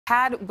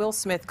had Will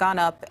Smith gone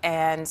up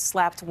and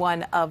slapped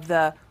one of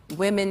the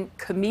women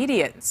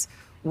comedians,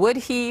 would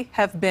he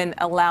have been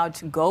allowed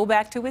to go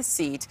back to his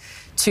seat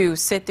to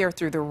sit there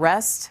through the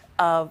rest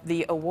of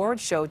the award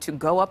show, to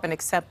go up and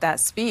accept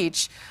that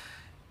speech?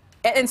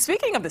 And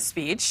speaking of the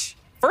speech,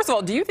 first of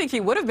all, do you think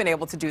he would have been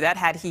able to do that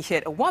had he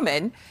hit a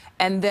woman?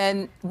 And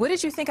then what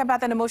did you think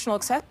about that emotional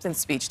acceptance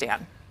speech,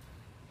 Dan?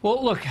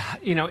 Well, look,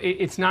 you know,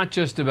 it's not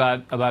just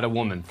about a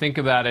woman. Think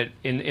about it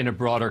in a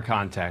broader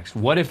context.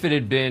 What if it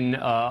had been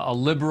a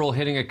liberal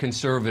hitting a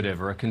conservative,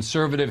 or a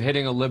conservative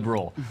hitting a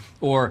liberal,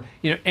 or,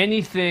 you know,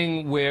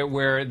 anything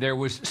where there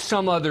was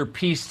some other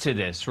piece to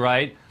this,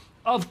 right?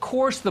 Of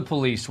course the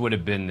police would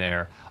have been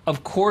there.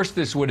 Of course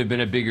this would have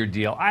been a bigger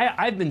deal.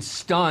 I've been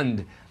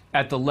stunned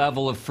at the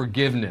level of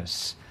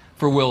forgiveness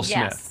for Will Smith.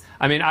 Yes.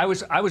 I mean, I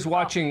was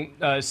watching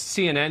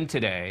CNN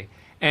today,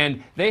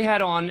 and they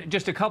had on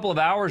just a couple of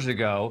hours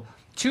ago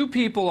 2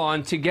 people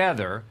on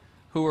together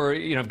who are,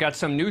 you know, got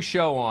some new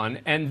show on,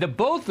 and the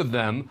both of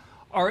them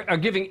are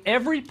giving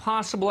every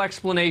possible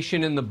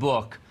explanation in the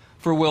book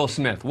for Will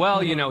Smith.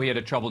 Well, you know, he had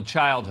a troubled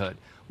childhood.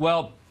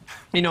 Well,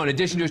 you know, in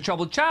addition to his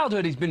troubled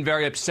childhood, he's been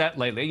very upset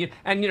lately.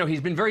 And, you know,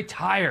 he's been very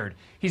tired.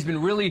 He's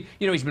been really,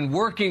 you know, he's been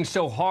working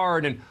so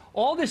hard and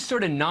all this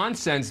sort of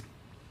nonsense.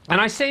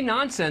 And I say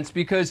nonsense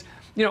because,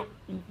 you know,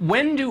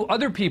 when do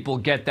other people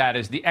get that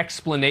as the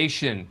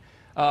explanation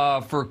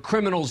for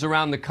criminals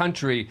around the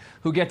country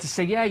who get to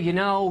say, yeah, you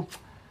know,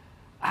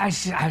 I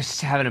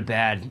was having a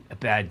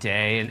bad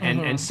day,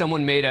 and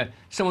someone made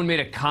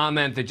a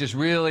comment that just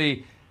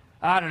really,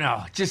 I don't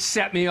know, just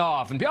set me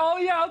off, and be, oh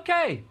yeah,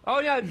 okay,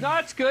 oh yeah, no,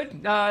 that's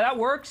good, that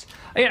works.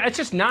 It's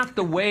just not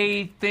the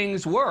way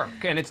things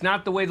work, and it's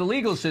not the way the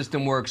legal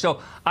system works.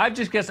 So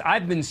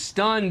I've been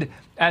stunned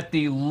at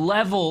the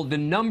level, the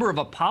number of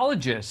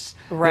apologists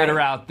that are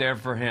out there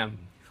for him.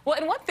 Well,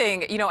 and one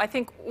thing, you know, I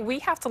think we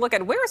have to look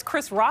at, where is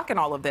Chris Rock in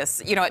all of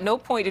this? You know, at no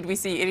point did we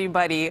see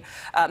anybody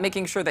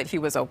making sure that he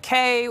was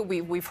okay.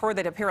 We've heard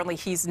that apparently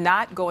he's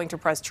not going to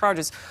press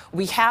charges.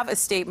 We have a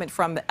statement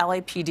from the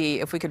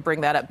LAPD, if we could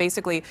bring that up,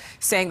 basically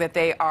saying that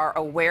they are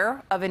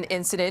aware of an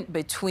incident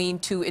between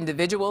 2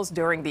 individuals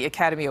during the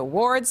Academy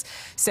Awards,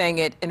 saying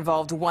it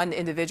involved one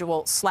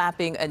individual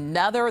slapping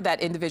another.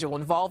 That individual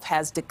involved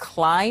has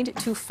declined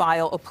to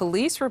file a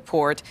police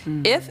report.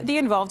 If the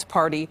involved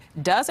party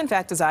does, in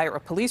fact, desire a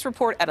police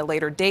report at a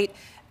later date,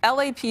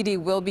 LAPD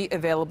will be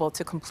available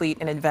to complete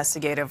an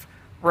investigative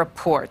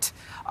report.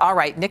 All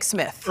right, Nick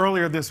Smith.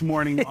 Earlier this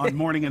morning on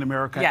Morning in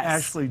America,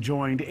 Yes. Ashleigh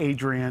joined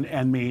Adrian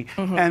and me,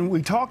 and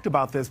we talked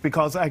about this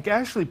because, like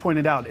Ashleigh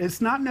pointed out, it's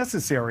not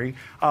necessary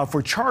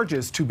for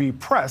charges to be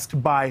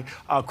pressed by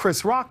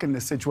Chris Rock in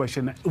this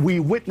situation. We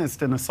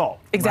witnessed an assault.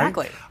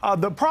 Exactly. Right?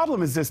 The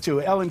problem is this,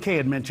 too. Ellen Kay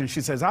had mentioned,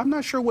 she says, I'm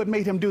not sure what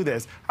made him do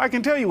this. I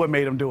can tell you what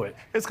made him do it.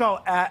 It's called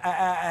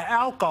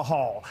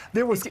alcohol.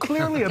 There was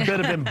clearly a bit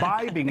of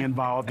imbibing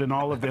involved in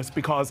all of this,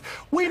 because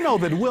we know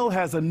that Will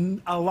has a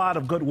lot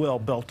of goodwill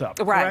built up.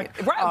 Right.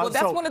 Well,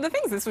 that's one of the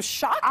things. This was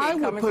shocking. I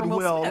would coming put from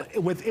Will Smith.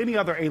 with any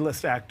other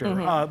A-list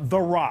actor, The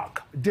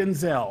Rock,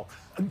 Denzel,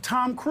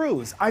 Tom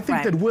Cruise. I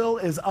think that Will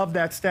is of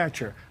that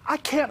stature. I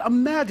can't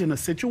imagine a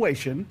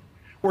situation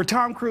where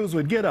Tom Cruise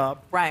would get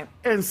up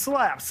and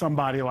slap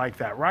somebody like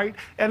that, right?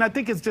 And I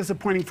think it's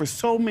disappointing for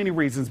so many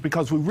reasons,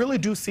 because we really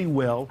do see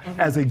Will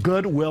as a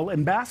good Will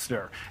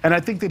ambassador. And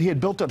I think that he had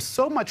built up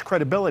so much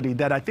credibility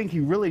that I think he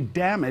really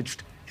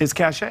damaged his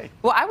cachet.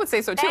 Well, I would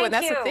say so too, Thank and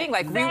that's you. the thing.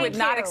 Like, we would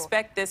not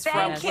expect this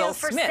from Will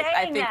Smith.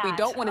 I think we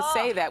don't want to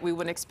say that. We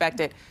wouldn't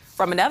expect it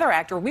from another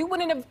actor. We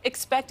wouldn't have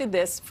expected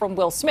this from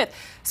Will Smith.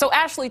 So,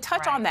 Ashleigh,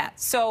 touch on that.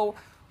 So,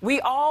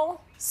 we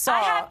all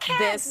saw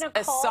this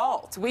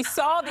assault. We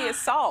saw the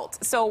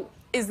assault. So,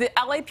 is the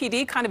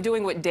LAPD kind of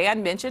doing what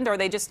Dan mentioned, or are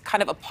they just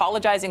kind of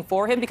apologizing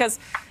for him? Because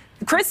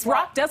Chris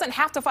Rock doesn't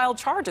have to file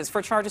charges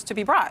for charges to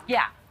be brought.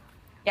 Yeah,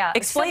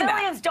 Explain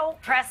civilians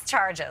don't press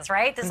charges,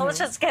 right? So let's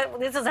just get,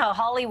 this is a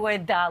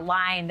Hollywood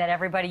line that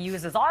everybody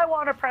uses. I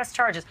want to press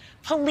charges.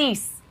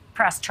 Police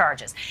press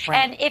charges.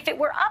 And if it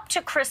were up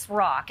to Chris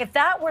Rock, if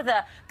that were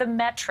the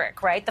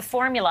metric, right, the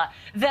formula,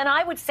 then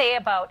I would say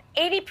about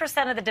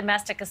 80% of the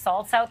domestic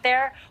assaults out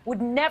there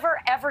would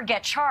never, ever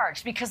get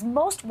charged, because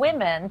most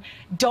women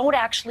don't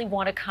actually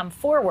want to come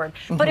forward.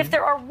 But if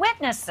there are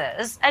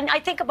witnesses, and I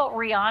think about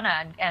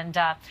Rihanna and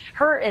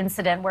her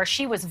incident where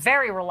she was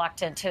very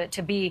reluctant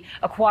to be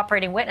a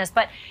cooperating witness,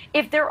 but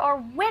if there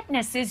are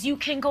witnesses, you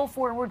can go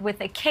forward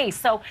with a case.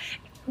 So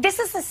this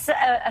is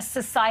a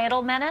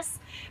societal menace,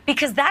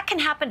 because that can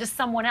happen to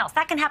someone else.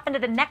 That can happen to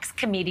the next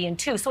comedian,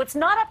 too. So it's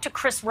not up to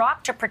Chris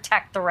Rock to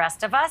protect the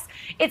rest of us.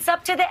 It's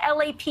up to the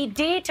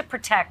LAPD to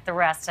protect the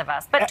rest of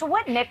us. But to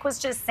what Nick was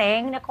just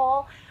saying,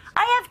 Nichole,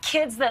 I have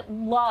kids that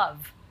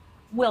love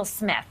Will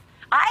Smith.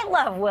 I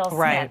love Will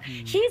Smith.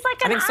 He's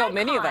like an icon. so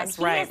many of us,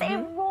 He is a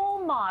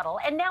role model.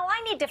 And now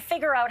I need to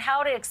figure out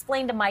how to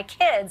explain to my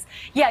kids,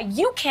 yeah,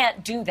 you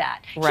can't do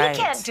that. He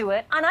can't do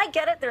it. And I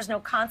get it. There's no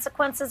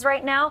consequences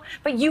right now,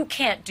 but you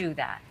can't do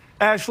that.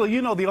 Ashleigh,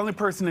 you know, the only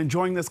person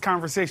enjoying this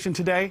conversation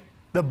today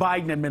the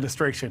Biden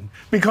administration,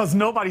 because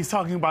nobody's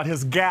talking about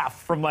his gaffe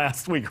from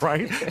last week,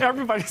 right?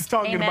 Everybody's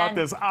talking about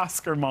this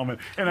Oscar moment.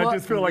 And I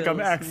just feel like I'm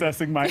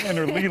accessing my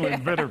inner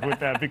Leland Vittert with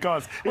that,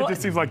 because it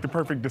just seems like the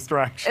perfect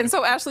distraction. And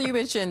so, Ashleigh, you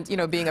mentioned,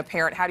 being a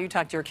parent. How do you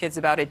talk to your kids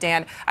about it?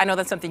 Dan, I know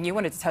that's something you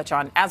wanted to touch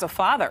on as a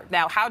father.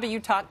 Now, how do you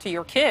talk to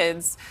your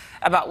kids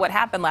about what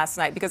happened last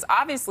night? Because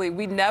obviously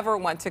we never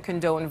want to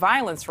condone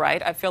violence,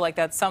 right? I feel like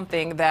that's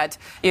something that,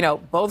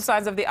 both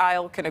sides of the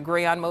aisle can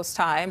agree on most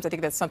times. I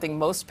think that's something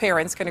most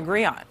parents can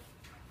agree on.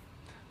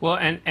 Well,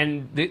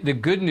 and the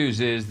good news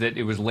is that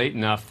it was late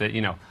enough that,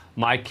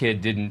 my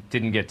kid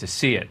didn't get to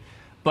see it.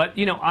 But,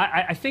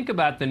 I think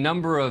about the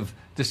number of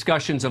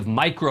discussions of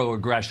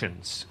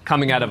microaggressions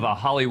coming out of a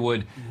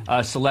Hollywood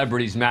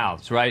celebrities'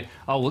 mouths, right?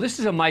 Oh, well, this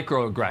is a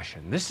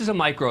microaggression. This is a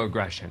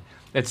microaggression,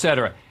 et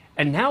cetera.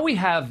 And now we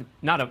have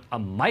not a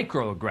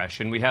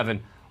microaggression, we have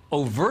an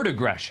overt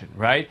aggression,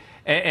 right?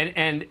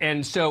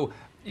 And so,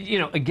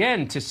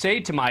 again, to say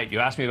to you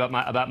asked me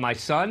about my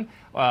son,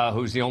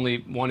 who's the only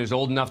one who's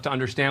old enough to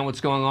understand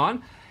what's going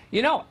on.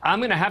 I'm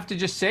going to have to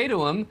just say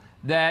to him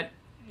that,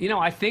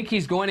 I think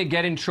he's going to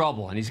get in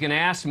trouble, and he's going to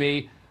ask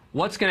me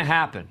what's going to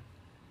happen.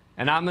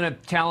 And I'm going to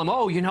tell him,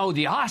 oh,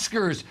 the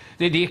Oscars,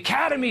 the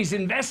Academy's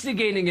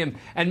investigating him,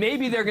 and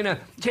maybe they're going to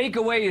take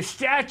away his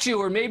statue,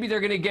 or maybe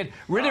they're going to get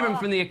rid of him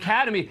from the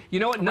Academy.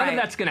 You know what? None of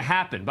that's going to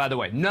happen, by the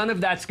way. None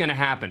of that's going to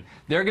happen.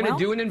 They're going to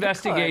do an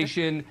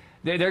investigation.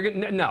 They're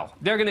going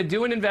to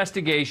do an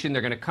investigation.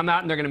 They're going to come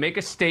out and they're going to make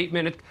a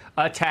statement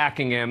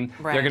attacking him.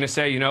 Right. They're going to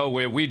say,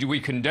 we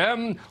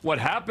condemn what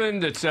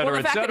happened, et cetera,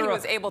 et cetera. The fact that he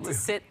was able to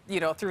sit,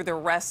 through the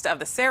rest of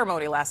the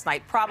ceremony last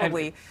night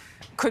probably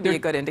could be a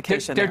good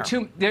indication there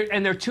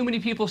are too many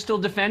people still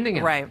defending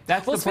him. Right.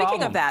 That's the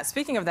problem.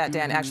 Speaking of that,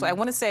 Dan, actually, I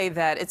want to say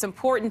that it's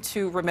important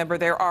to remember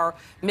there are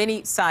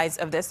many sides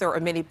of this. There are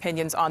many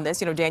opinions on this.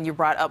 Dan, you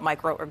brought up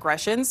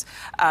microaggressions.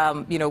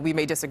 We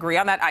may disagree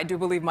on that. I do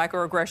believe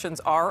microaggressions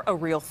are a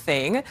real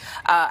thing.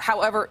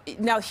 However,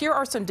 now here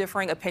are some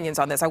differing opinions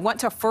on this. I want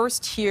to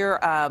first hear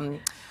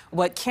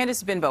what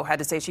Candace Binbo had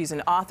to say. She's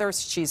an author.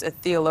 She's a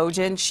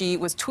theologian. She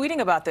was tweeting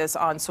about this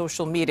on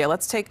social media.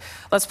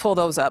 Let's pull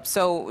those up.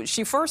 So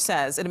she first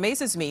says, it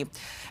amazes me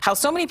how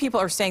so many people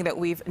are saying that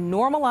we've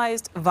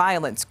normalized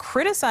violence,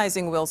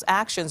 criticizing Will's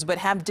actions, but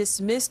have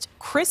dismissed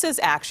Chris's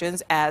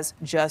actions as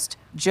just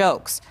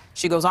jokes.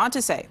 She goes on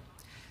to say,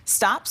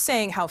 stop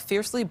saying how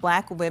fiercely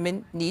Black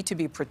women need to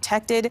be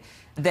protected,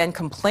 then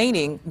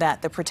complaining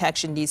that the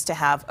protection needs to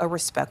have a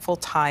respectful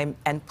time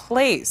and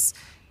place.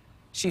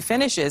 She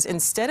finishes,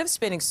 instead of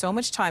spending so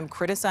much time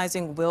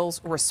criticizing Will's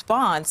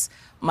response,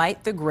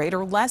 might the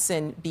greater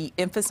lesson be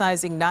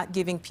emphasizing not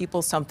giving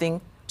people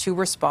something to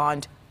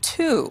respond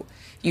to?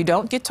 You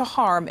don't get to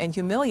harm and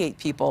humiliate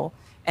people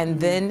and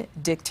then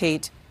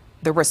dictate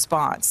the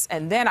response.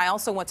 And then I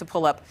also want to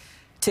pull up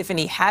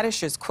Tiffany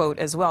Haddish's quote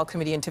as well,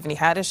 comedian Tiffany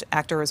Haddish,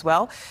 actor as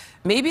well.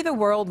 Maybe the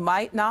world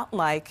might not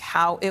like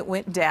how it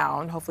went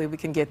down. Hopefully we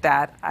can get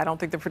that. I don't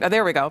think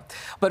there we go.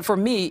 But for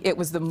me, it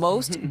was the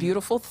most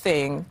beautiful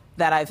thing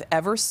that I've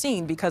ever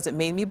seen, because it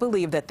made me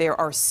believe that there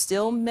are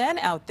still men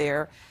out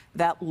there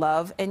that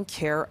love and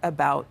care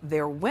about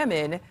their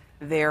women,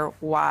 their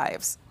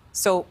wives.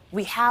 So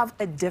we have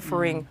a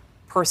differing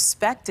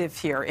perspective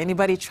here.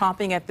 Anybody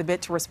chomping at the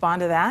bit to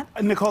respond to that?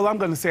 Nichole, I'm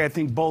going to say I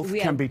think both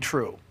can be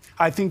true.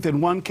 I think that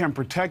one can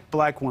protect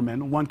Black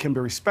women, one can be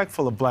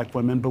respectful of Black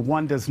women, but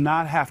one does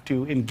not have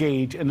to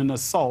engage in an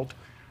assault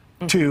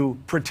to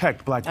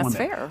protect Black women. That's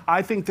fair.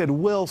 I think that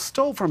Will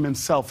stole from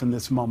himself in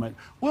this moment.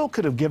 Will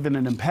could have given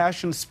an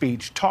impassioned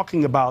speech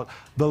talking about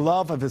the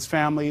love of his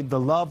family, the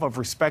love of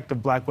respect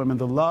of Black women,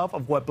 the love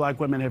of what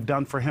Black women have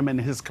done for him and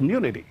his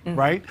community,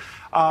 right?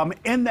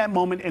 In that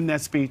moment, in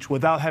that speech,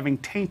 without having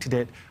tainted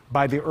it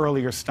by the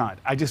earlier stunt.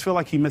 I just feel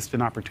like he missed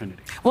an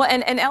opportunity. Well,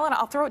 and Ellen,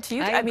 I'll throw it to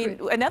you. I mean,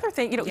 another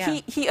thing,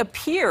 he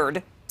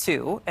appeared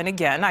to, and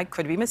again, I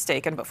could be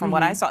mistaken, but from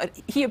what I saw,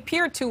 he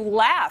appeared to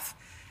laugh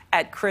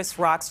at Chris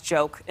Rock's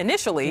joke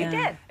initially. He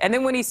did. And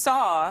then when he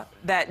saw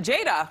that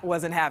Jada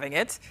wasn't having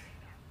it,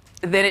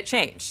 then it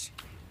changed.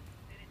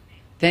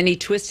 Then he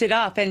twisted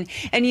off. And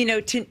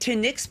to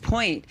Nick's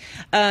point,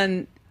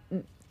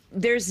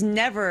 there's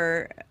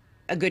never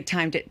a good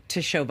time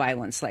to show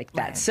violence like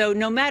that. Right. So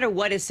no matter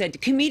what is said,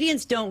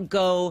 comedians don't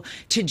go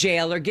to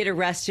jail or get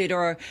arrested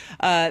or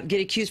get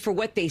accused for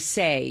what they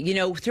say.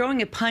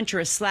 Throwing a punch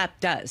or a slap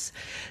does.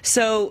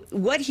 So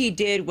what he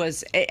did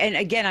was, and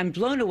again, I'm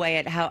blown away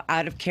at how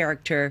out of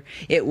character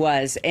it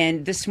was.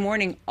 And this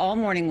morning, all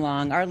morning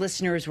long, our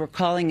listeners were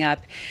calling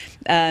up,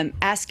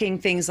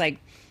 asking things like,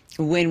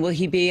 when will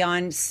he be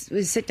on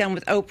Sit Down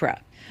with Oprah?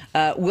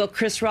 Will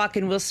Chris Rock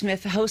and Will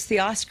Smith host the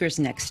Oscars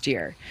next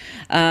year?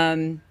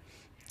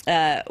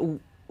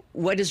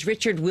 What does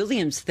Richard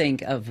Williams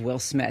think of Will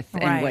Smith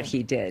and what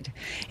he did?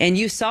 And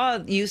you saw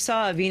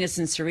Venus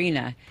and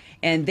Serena,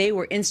 and they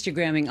were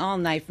Instagramming all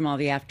night from all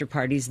the after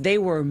parties. They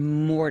were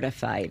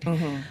mortified.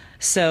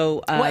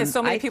 So,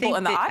 so many people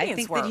in the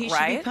audience were, right? I think that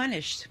he should be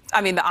punished.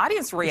 I mean, the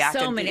audience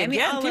reacted. So many.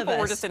 Again, people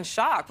were just in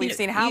shock. We've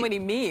seen how many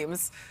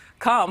memes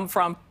come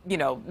from, you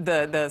know,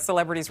 the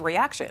celebrities'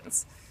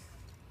 reactions.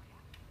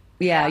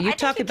 Yeah, Yeah, you I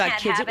talk think you about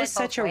can't kids. have It was it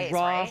such a both ways,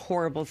 raw, right?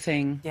 horrible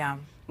thing. Yeah.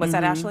 What's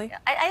that, Ashleigh?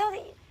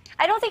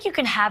 I don't think you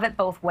can have it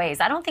both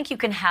ways. I don't think you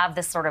can have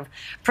this sort of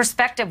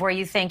perspective where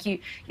you think you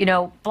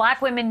know,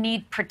 black women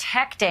need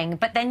protecting,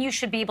 but then you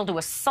should be able to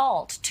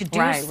assault to do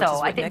Right, which is so.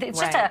 what I think Nick- it's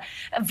just right.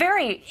 a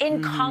very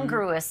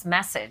incongruous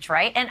message,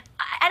 right? And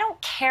I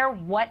don't care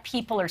what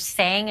people are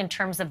saying in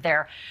terms of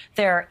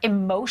their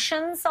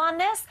emotions on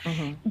this.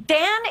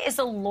 Dan is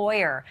a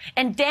lawyer,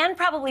 and Dan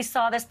probably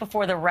saw this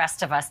before the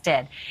rest of us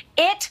did.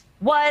 It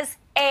was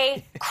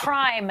a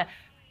crime.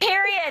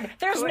 Period.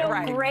 There's no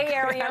Right. gray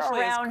area Ashleigh, it's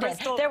around it.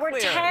 crystal There were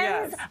clear,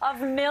 tens yes. of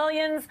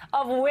millions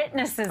of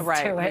witnesses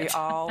Right, to it. we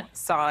all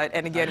saw it,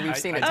 and again, we've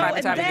seen it time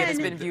and time again. It's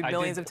been viewed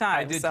millions of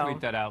times. I did so.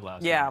 tweet that out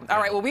last Yeah. night. All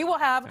right. Well, we will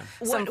have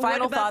some What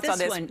final about thoughts on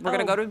this this. one? We're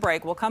going to go to the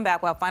break. We'll come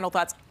back. We'll have final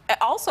thoughts.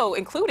 Also,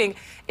 including,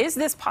 is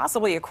this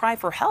possibly a cry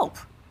for help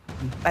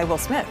by Will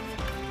Smith?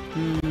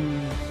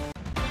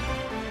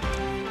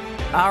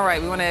 All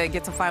right, we want to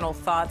get some final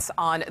thoughts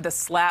on the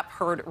slap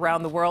heard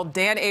around the world.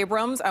 Dan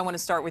Abrams, I want to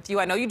start with you.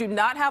 I know you do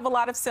not have a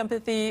lot of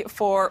sympathy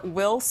for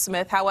Will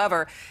Smith.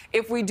 However,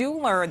 if we do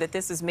learn that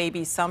this is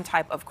maybe some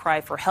type of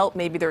cry for help,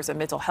 maybe there's a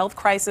mental health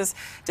crisis,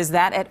 does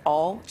that at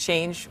all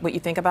change what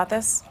you think about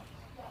this?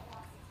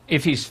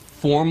 If he's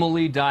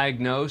formally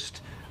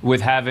diagnosed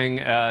with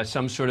having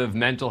some sort of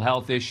mental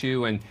health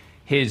issue and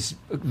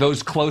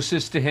those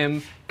closest to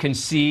him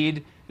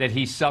concede that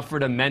he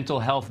suffered a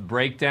mental health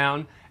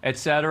breakdown,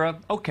 etc.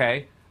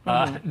 Okay,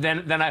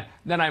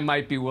 then I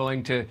might be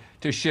willing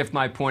to shift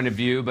my point of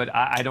view, but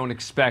I don't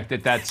expect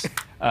that that's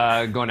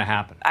going to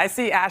happen. I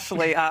see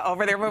Ashleigh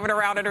over there moving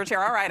around in her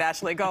chair. All right,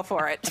 Ashleigh, go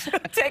for it.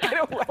 Take it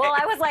away. Well,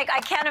 I was like,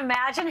 I can't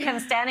imagine him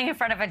standing in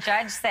front of a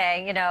judge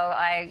saying,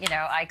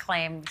 I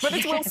claim. But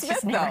it's Will Smith,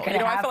 though.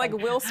 I feel like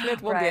Will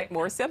Smith will get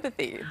more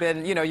sympathy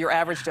than, your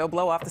average Joe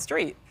Blow off the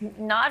street.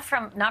 Not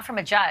from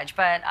a judge,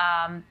 but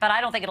I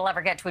don't think it'll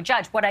ever get to a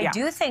judge. What I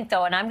do think,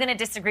 though, and I'm going to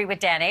disagree with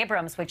Dan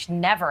Abrams, which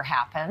never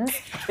happens,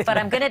 but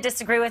I'm going to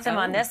disagree with him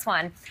on this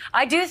one.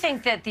 I do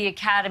think that the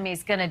Academy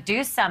is going to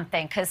do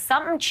something, because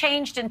something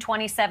changed in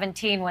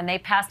 2017 when they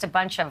passed a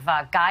bunch of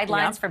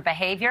guidelines for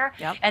behavior,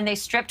 and they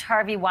stripped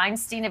Harvey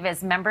Weinstein of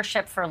his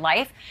membership for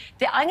life.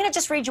 I'm going to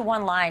just read you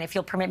one line, if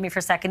you'll permit me for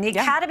a second. The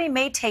Academy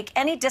may take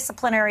any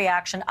disciplinary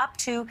action up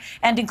to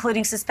and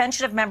including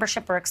suspension of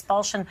membership or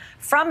expulsion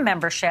from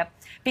membership,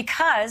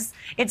 because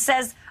it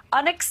says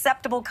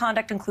unacceptable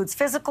conduct includes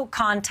physical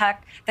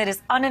contact that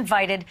is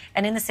uninvited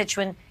and in the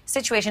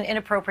situation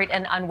inappropriate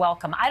and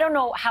unwelcome. I don't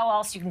know how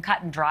else you can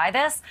cut and dry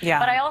this,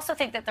 but I also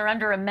think that they're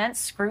under immense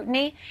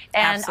scrutiny,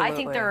 and I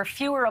think there are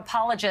fewer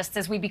apologists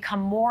as we become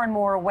more and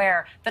more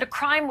aware that a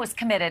crime was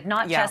committed,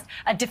 not just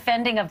a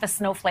defending of the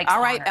snowflake's All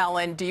right, honor.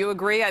 Ellen, do you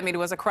agree? I mean, it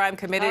was a crime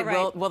committed.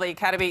 Right. Will the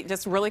Academy,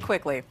 just really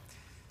quickly?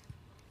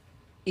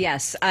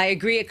 Yes, I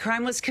agree. A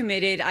crime was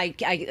committed. I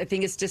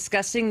think it's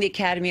disgusting the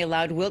Academy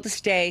allowed Will to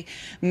stay,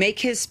 make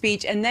his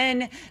speech, and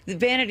then the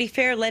Vanity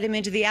Fair let him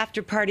into the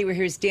after party where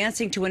he was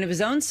dancing to one of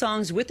his own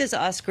songs with his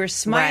Oscar,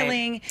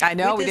 smiling. Right. I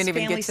know, with we his didn't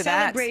even family, get to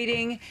that.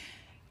 Celebrating.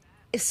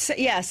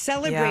 Yeah,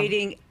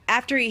 celebrating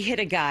after he hit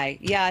a guy.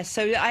 Yeah,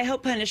 so I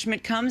hope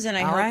punishment comes, and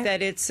I hope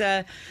that it's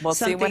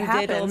something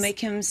that'll make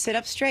him sit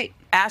up straight.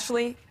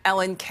 Ashleigh,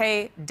 Ellen,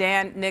 Kay,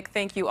 Dan, Nick,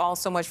 thank you all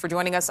so much for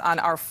joining us on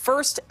our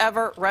first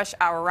ever Rush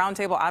Hour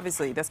Roundtable.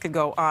 Obviously, this could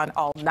go on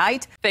all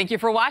night. Thank you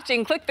for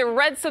watching. Click the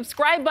red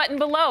subscribe button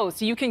below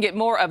so you can get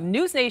more of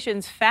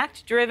NewsNation's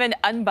fact-driven,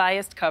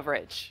 unbiased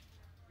coverage.